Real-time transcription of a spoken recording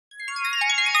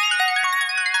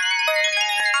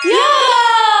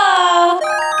Yeah!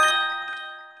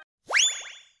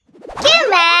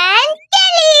 Kim and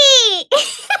Kelly!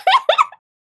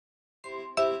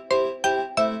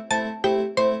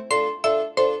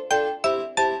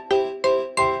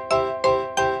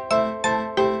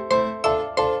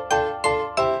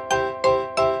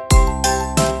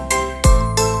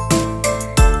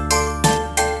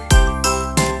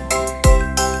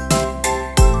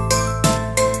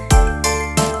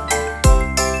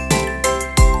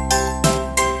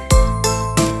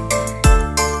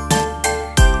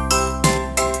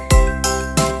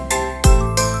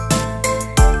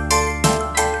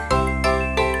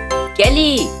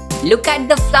 Kelly, look at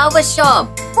the flower shop.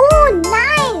 Oh,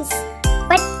 nice!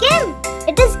 But Kim,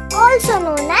 it is also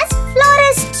known as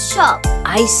florist shop.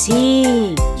 I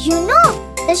see. You know,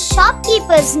 the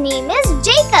shopkeeper's name is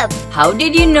Jacob. How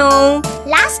did you know?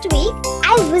 Last week,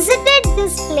 I visited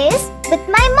this place with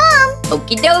my mom.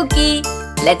 Okie dokie.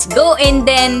 Let's go in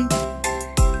then.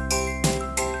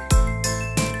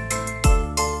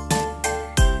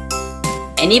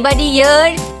 Anybody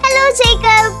here? Hello,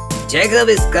 Jacob. Jacob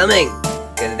is coming.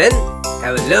 Till then,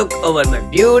 have a look over my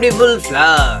beautiful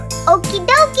flower. Okie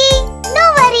dokie. No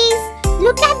worries.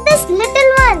 Look at this little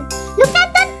one. Look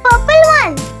at that purple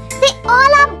one. They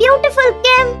all are beautiful,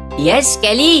 Kim. Yes,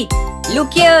 Kelly.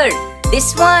 Look here.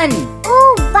 This one.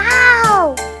 Oh,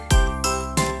 wow.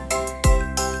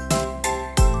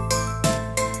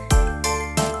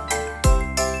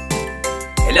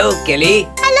 Hello, Kelly.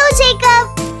 Hello,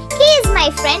 Jacob. He is my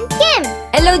friend Kim.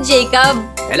 Hello, Jacob.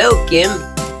 Hello, Kim.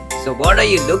 So what are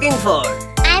you looking for?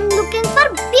 I'm looking for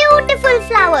beautiful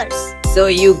flowers. So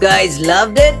you guys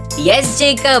loved it? Yes,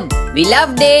 Jacob. We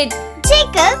loved it.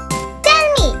 Jacob, tell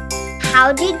me,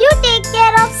 how did you take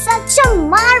care of such a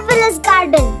marvelous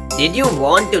garden? Did you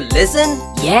want to listen?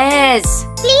 Yes.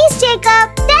 Please,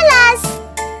 Jacob, tell us.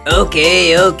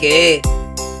 Okay.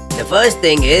 The first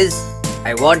thing is,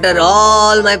 I water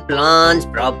all my plants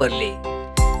properly.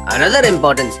 Another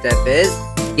important step is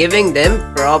giving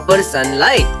them proper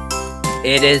sunlight.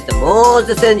 It is the most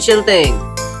essential thing.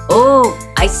 Oh,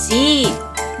 I see.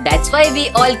 That's why we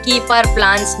all keep our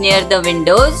plants near the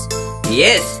windows.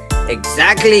 Yes,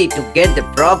 exactly, to get the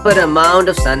proper amount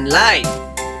of sunlight.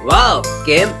 Wow,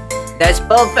 Kim, that's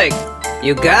perfect.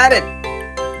 You got it.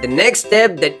 The next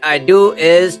step that I do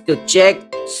is to check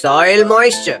soil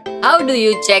moisture. How do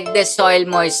you check the soil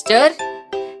moisture?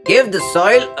 Give the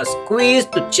soil a squeeze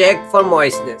to check for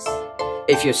moistness.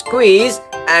 If you squeeze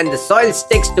and the soil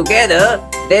sticks together,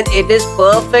 then it is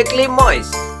perfectly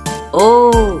moist.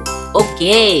 Oh,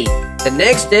 okay. The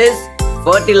next is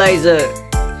fertilizer.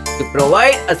 To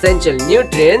provide essential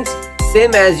nutrients,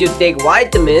 same as you take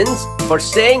vitamins for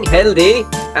staying healthy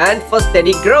and for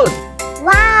steady growth.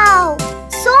 Wow,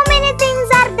 so many things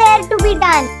are there to be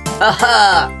done.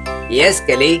 Haha, yes,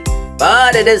 Kelly,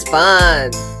 but it is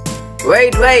fun.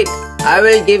 Wait, I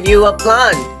will give you a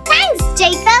plant. Thanks,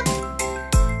 Jacob.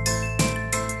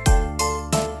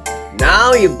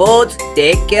 Now you both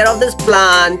take care of this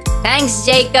plant. Thanks,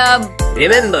 Jacob.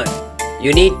 Remember,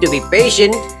 you need to be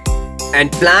patient,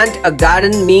 and plant a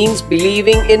garden means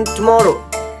believing in tomorrow.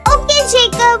 Okay,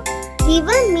 Jacob. We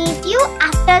will meet you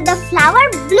after the flower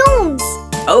blooms.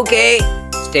 Okay,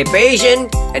 stay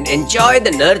patient and enjoy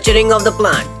the nurturing of the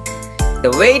plant.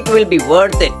 The wait will be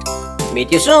worth it.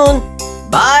 Meet you soon.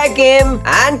 Bye, Kim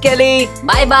and Kelly.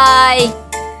 Bye-bye.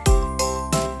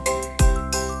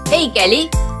 Hey, Kelly.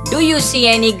 Do you see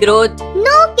any growth?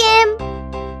 No, Kim.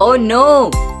 Oh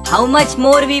no. How much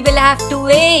more we will have to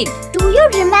wait? Do you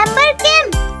remember,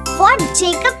 Kim, what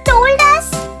Jacob told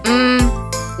us?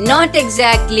 Not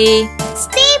exactly.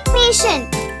 Stay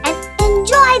patient and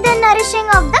enjoy the nourishing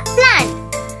of the plant.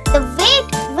 The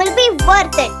wait will be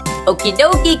worth it. Okie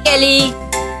dokie, Kelly.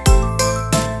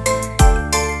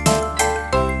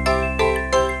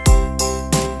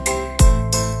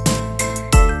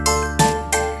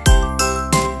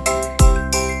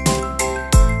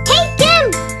 Hey,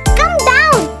 Kim, come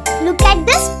down. Look at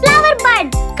this flower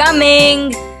bud.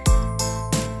 Coming.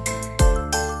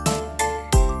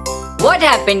 What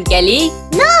happened, Kelly?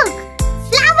 Look,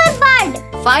 flower bud.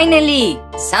 Finally,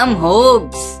 some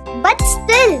hopes. But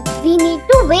still, we need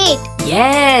to wait.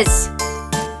 Yes.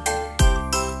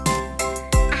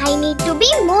 I need to be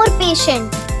more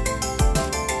patient.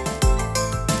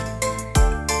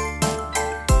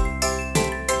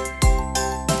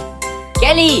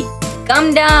 Kelly,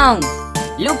 come down.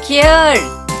 Look here.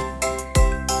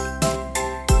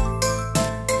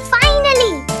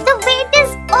 Finally, the wait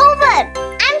is over.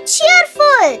 I'm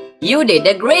cheerful. You did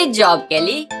a great job,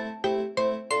 Kelly.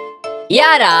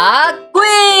 Yara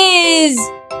Quiz!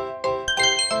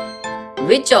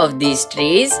 which of these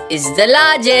trees is the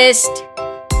largest?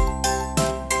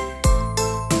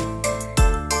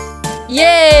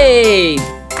 Yay!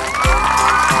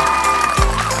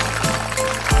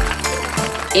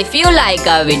 If you like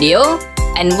our video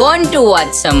and want to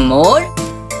watch some more,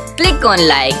 click on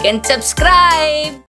like and subscribe.